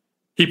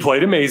 He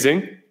played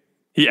amazing.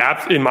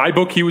 In my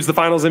book, he was the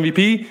finals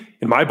MVP.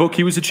 In my book,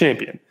 he was a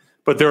champion.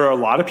 But there are a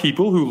lot of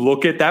people who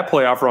look at that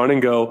playoff run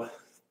and go,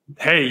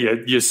 hey,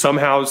 you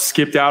somehow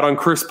skipped out on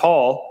Chris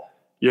Paul.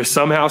 You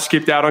somehow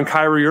skipped out on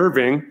Kyrie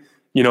Irving.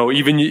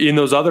 Even in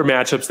those other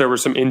matchups, there were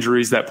some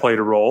injuries that played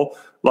a role.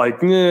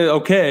 But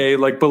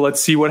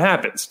let's see what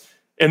happens.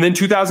 And then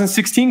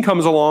 2016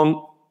 comes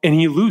along and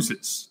he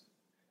loses.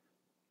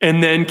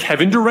 And then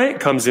Kevin Durant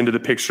comes into the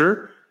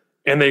picture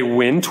and they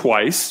win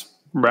twice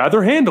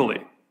rather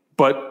handily.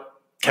 But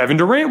Kevin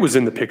Durant was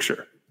in the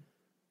picture.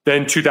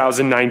 Then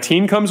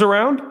 2019 comes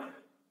around,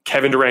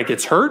 Kevin Durant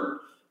gets hurt,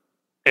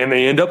 and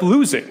they end up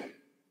losing.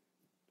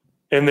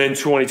 And then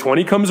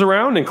 2020 comes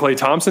around, and Klay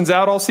Thompson's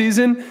out all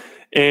season,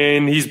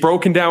 and he's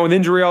broken down with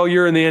injury all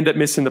year, and they end up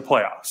missing the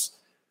playoffs.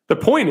 The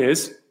point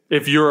is,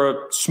 if you're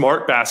a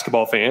smart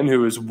basketball fan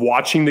who is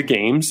watching the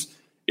games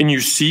and you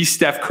see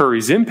Steph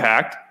Curry's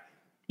impact,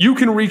 you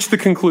can reach the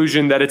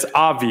conclusion that it's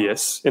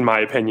obvious, in my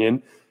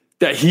opinion,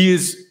 that he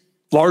is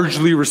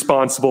largely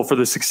responsible for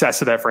the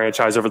success of that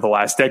franchise over the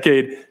last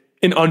decade,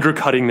 and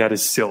undercutting that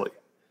is silly.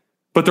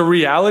 But the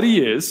reality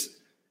is,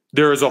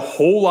 there is a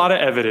whole lot of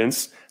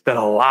evidence that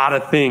a lot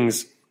of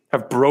things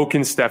have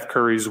broken Steph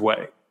Curry's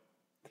way.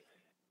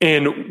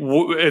 And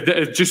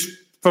just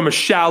from a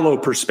shallow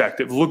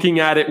perspective, looking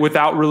at it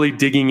without really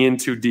digging in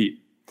too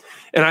deep.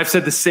 And I've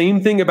said the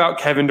same thing about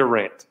Kevin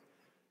Durant.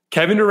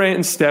 Kevin Durant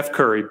and Steph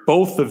Curry,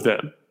 both of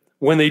them,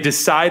 when they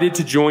decided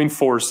to join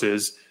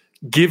forces,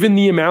 given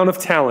the amount of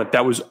talent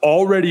that was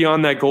already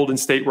on that Golden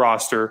State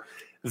roster,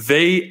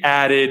 they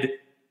added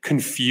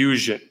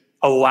confusion,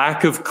 a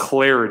lack of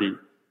clarity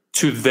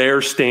to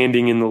their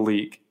standing in the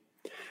league.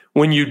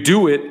 When you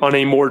do it on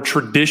a more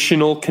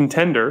traditional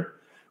contender,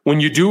 when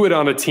you do it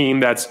on a team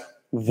that's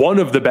one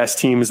of the best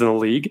teams in the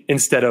league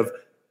instead of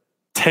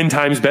 10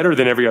 times better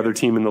than every other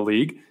team in the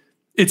league,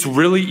 it's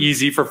really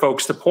easy for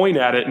folks to point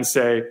at it and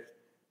say,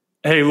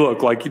 hey,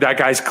 look, like that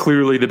guy's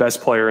clearly the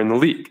best player in the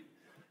league.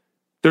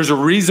 There's a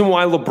reason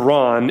why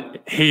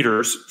LeBron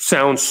haters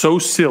sound so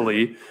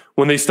silly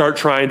when they start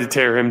trying to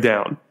tear him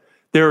down.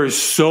 There is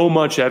so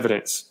much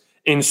evidence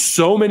in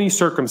so many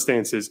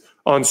circumstances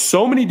on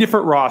so many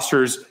different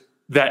rosters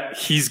that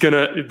he's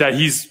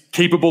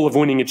capable of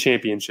winning a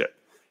championship.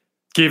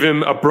 Give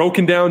him a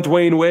broken down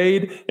Dwayne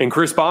Wade and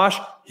Chris Bosh,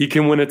 he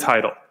can win a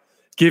title.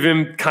 Give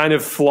him kind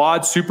of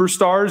flawed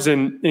superstars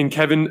in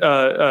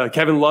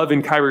Kevin Love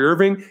and Kyrie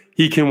Irving,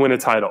 he can win a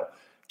title.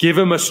 Give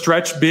him a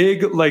stretch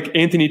big like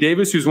Anthony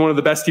Davis, who's one of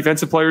the best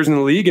defensive players in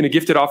the league and a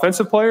gifted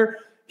offensive player,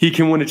 he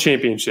can win a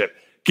championship.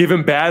 Give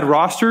him bad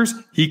rosters,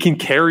 he can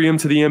carry him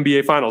to the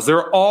NBA Finals. There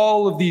are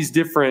all of these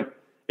different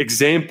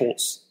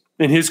examples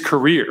in his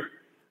career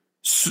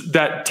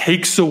that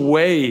takes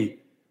away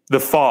the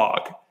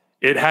fog.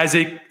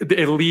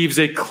 It leaves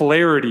a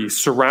clarity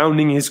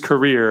surrounding his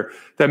career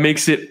that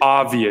makes it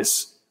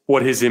obvious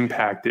what his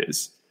impact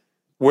is.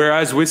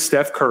 Whereas with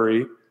Steph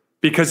Curry,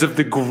 because of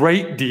the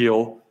great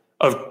deal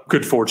of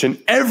good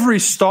fortune, every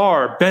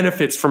star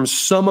benefits from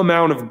some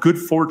amount of good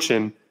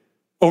fortune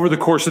over the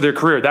course of their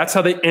career. That's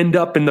how they end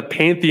up in the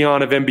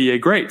pantheon of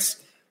NBA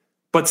greats.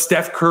 But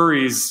Steph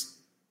Curry's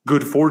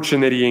good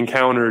fortune that he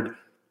encountered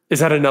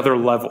is at another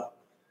level.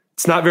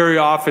 It's not very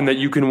often that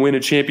you can win a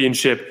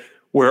championship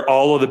where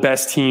all of the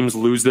best teams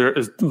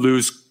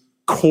lose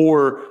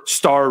core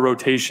star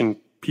rotation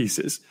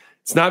pieces.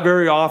 It's not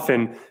very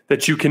often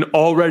that you can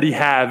already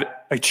have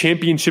a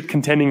championship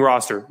contending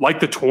roster like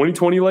the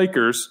 2020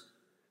 Lakers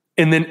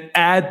and then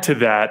add to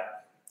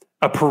that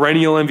a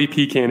perennial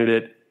MVP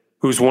candidate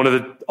who's one of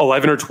the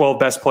 11 or 12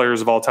 best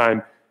players of all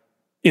time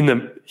in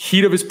the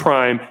heat of his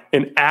prime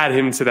and add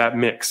him to that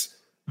mix.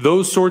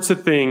 Those sorts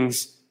of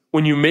things,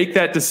 when you make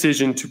that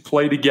decision to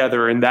play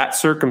together in that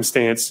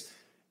circumstance,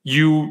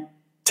 you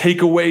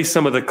take away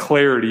some of the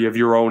clarity of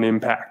your own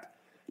impact.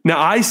 Now,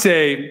 I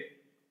say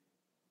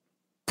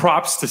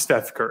props to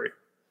Steph Curry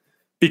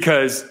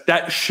because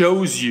that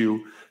shows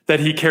you that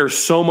he cares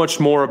so much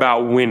more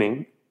about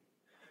winning,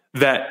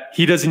 that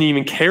he doesn't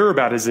even care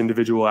about his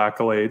individual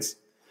accolades,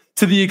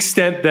 to the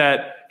extent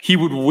that he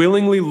would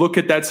willingly look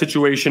at that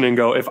situation and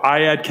go, if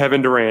I add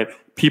Kevin Durant,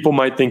 people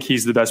might think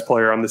he's the best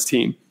player on this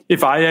team.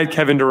 If I add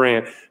Kevin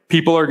Durant,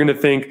 people are going to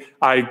think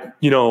I,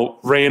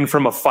 ran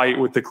from a fight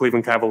with the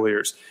Cleveland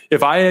Cavaliers.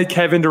 If I add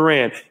Kevin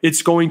Durant,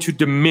 it's going to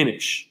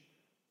diminish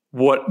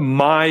what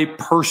my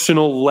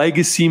personal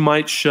legacy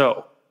might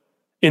show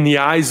in the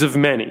eyes of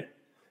many.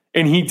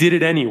 And he did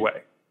it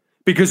anyway,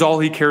 because all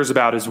he cares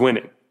about is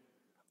winning.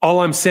 All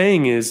I'm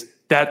saying is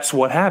that's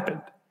what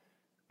happened.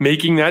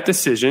 Making that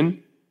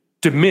decision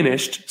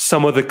diminished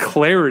some of the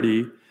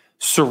clarity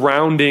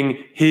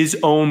surrounding his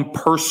own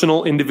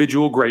personal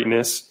individual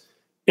greatness.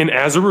 And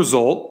as a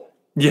result,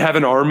 you have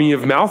an army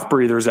of mouth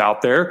breathers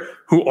out there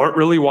who aren't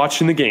really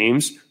watching the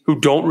games, who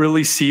don't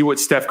really see what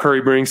Steph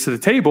Curry brings to the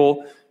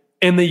table,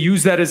 and they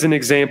use that as an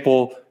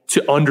example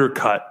to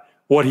undercut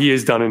what he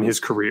has done in his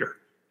career.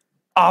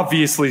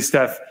 Obviously,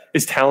 Steph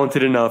is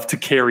talented enough to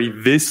carry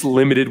this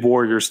limited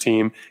Warriors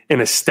team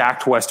in a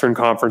stacked Western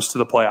Conference to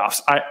the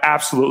playoffs. I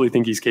absolutely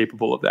think he's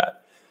capable of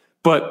that.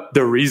 But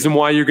the reason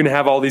why you're going to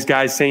have all these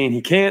guys saying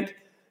he can't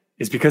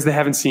is because they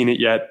haven't seen it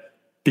yet,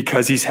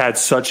 because he's had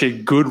such a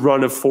good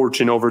run of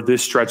fortune over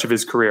this stretch of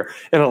his career.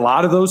 And a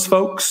lot of those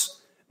folks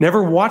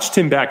never watched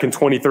him back in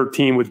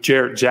 2013 with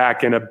Jarrett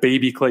Jack and a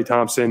baby Klay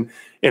Thompson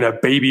and a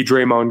baby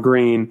Draymond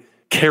Green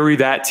carry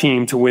that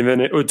team to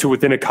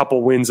within a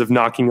couple wins of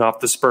knocking off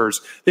the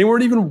Spurs. They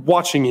weren't even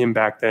watching him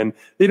back then.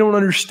 They don't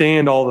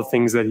understand all the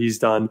things that he's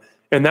done.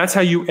 And that's how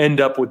you end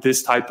up with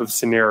this type of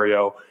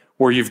scenario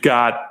where you've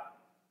got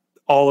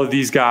all of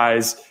these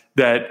guys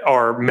that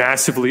are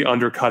massively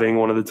undercutting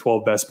one of the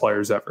 12 best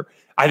players ever.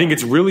 I think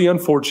it's really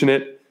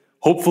unfortunate.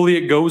 Hopefully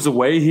it goes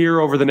away here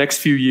over the next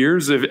few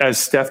years as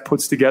Steph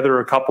puts together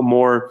a couple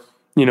more,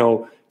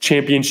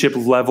 championship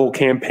level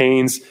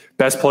campaigns,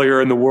 best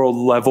player in the world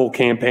level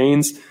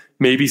campaigns.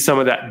 Maybe some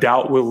of that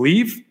doubt will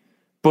leave,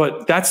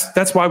 but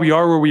that's why we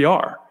are where we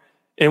are.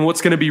 And what's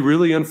going to be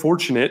really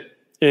unfortunate,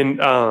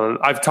 and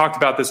I've talked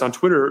about this on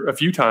Twitter a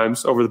few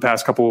times over the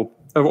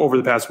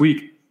past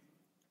week.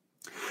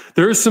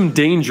 There is some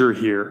danger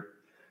here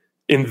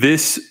in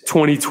this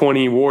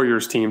 2020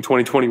 Warriors team,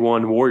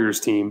 2021 Warriors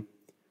team.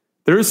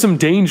 There is some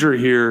danger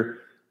here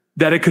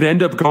that it could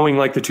end up going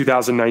like the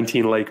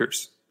 2019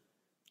 Lakers.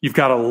 You've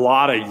got a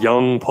lot of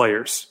young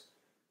players.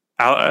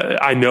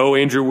 I know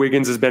Andrew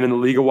Wiggins has been in the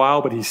league a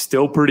while, but he's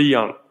still pretty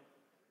young.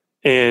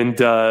 And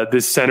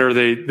this center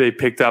they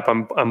picked up,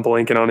 I'm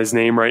blanking on his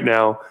name right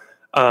now,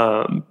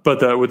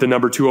 but with the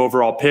number 2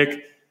 overall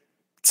pick,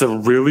 it's a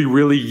really,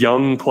 really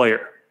young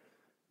player.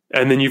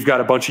 And then you've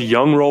got a bunch of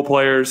young role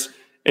players,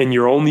 and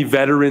your only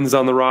veterans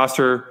on the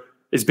roster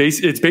it's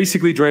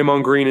basically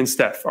Draymond Green and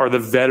Steph are the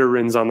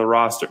veterans on the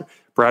roster.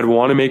 Brad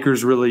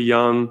Wanamaker's really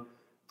young.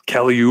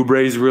 Kelly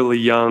Oubre's really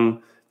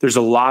young. There's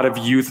a lot of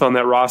youth on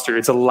that roster.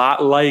 It's a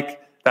lot like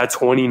that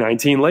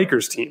 2019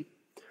 Lakers team.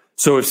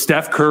 So if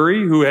Steph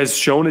Curry, who has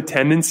shown a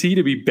tendency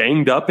to be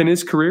banged up in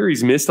his career,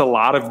 he's missed a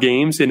lot of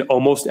games in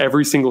almost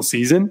every single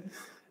season,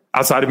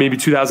 outside of maybe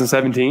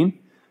 2017,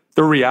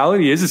 the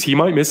reality is he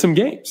might miss some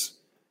games.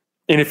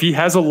 And if he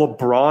has a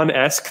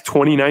LeBron-esque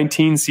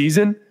 2019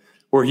 season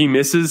where he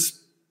misses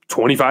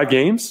 25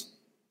 games,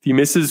 if he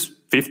misses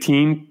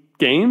 15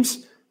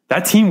 games,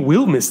 that team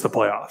will miss the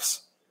playoffs.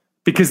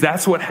 Because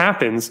that's what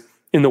happens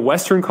in the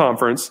Western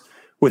Conference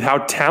with how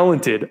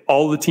talented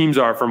all the teams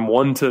are from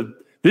 1 to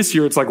This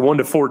year it's like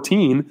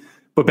 1-14.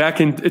 But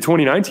back in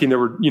 2019, there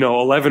were,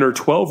 11 or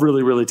 12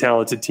 really, really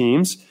talented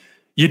teams.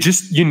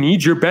 You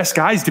need your best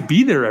guys to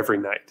be there every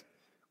night,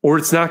 or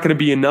it's not going to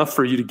be enough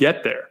for you to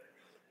get there.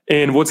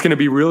 And what's going to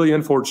be really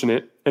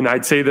unfortunate, and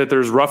I'd say that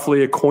there's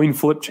roughly a coin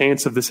flip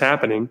chance of this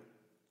happening,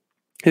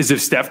 is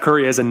if Steph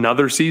Curry has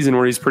another season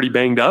where he's pretty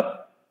banged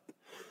up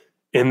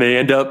and they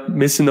end up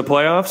missing the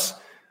playoffs,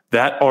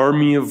 that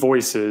army of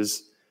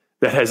voices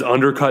that has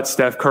undercut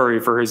Steph Curry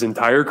for his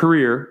entire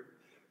career,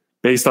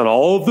 based on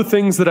all of the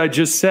things that I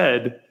just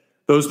said,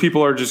 those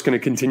people are just going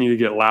to continue to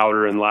get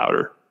louder and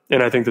louder.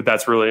 And I think that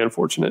that's really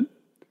unfortunate.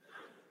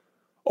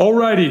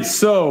 Alrighty,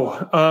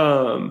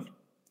 so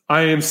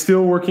I am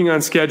still working on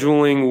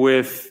scheduling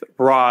with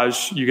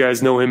Raj. You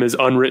guys know him as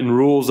Unwritten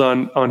Rules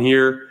on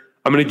here.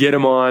 I'm going to get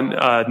him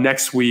on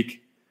next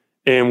week,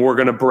 and we're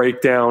going to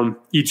break down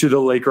each of the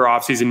Laker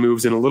offseason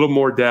moves in a little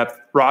more depth.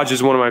 Raj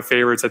is one of my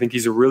favorites. I think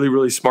he's a really,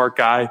 really smart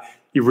guy.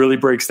 He really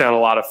breaks down a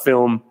lot of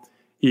film.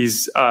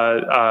 He's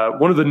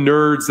one of the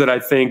nerds that I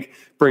think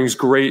brings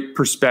great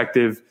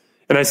perspective.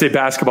 And I say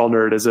basketball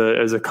nerd as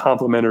a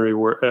complimentary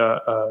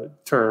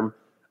term.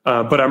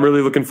 But I'm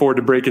really looking forward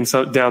to breaking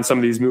down some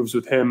of these moves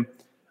with him.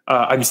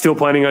 I'm still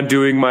planning on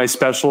doing my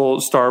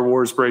special Star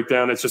Wars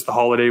breakdown. It's just the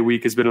holiday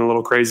week has been a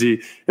little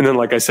crazy. And then,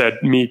 like I said,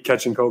 me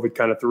catching COVID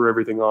kind of threw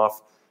everything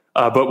off.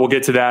 But we'll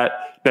get to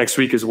that next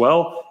week as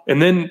well.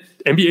 And then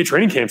NBA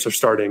training camps are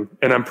starting.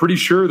 And I'm pretty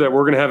sure that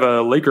we're going to have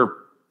a Laker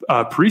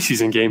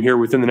preseason game here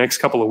within the next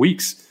couple of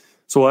weeks.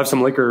 So we'll have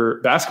some Laker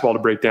basketball to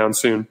break down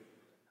soon.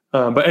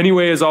 But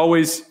anyway, as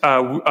always,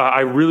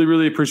 I really,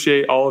 really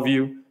appreciate all of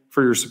you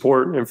for your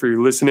support and for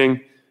your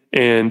listening.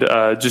 And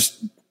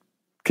just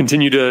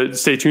continue to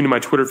stay tuned to my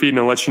Twitter feed, and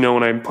I'll let you know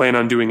when I plan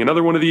on doing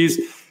another one of these.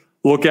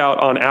 Look out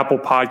on Apple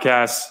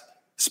Podcasts,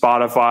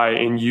 Spotify,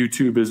 and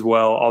YouTube as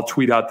well. I'll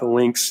tweet out the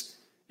links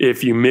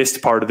if you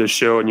missed part of this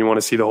show and you want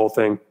to see the whole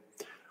thing.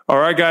 All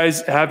right,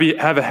 guys, have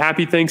a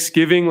happy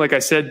Thanksgiving. Like I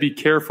said, be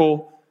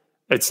careful.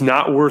 It's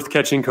not worth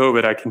catching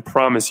COVID. I can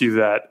promise you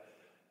that.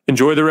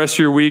 Enjoy the rest of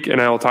your week, and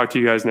I will talk to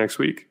you guys next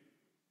week.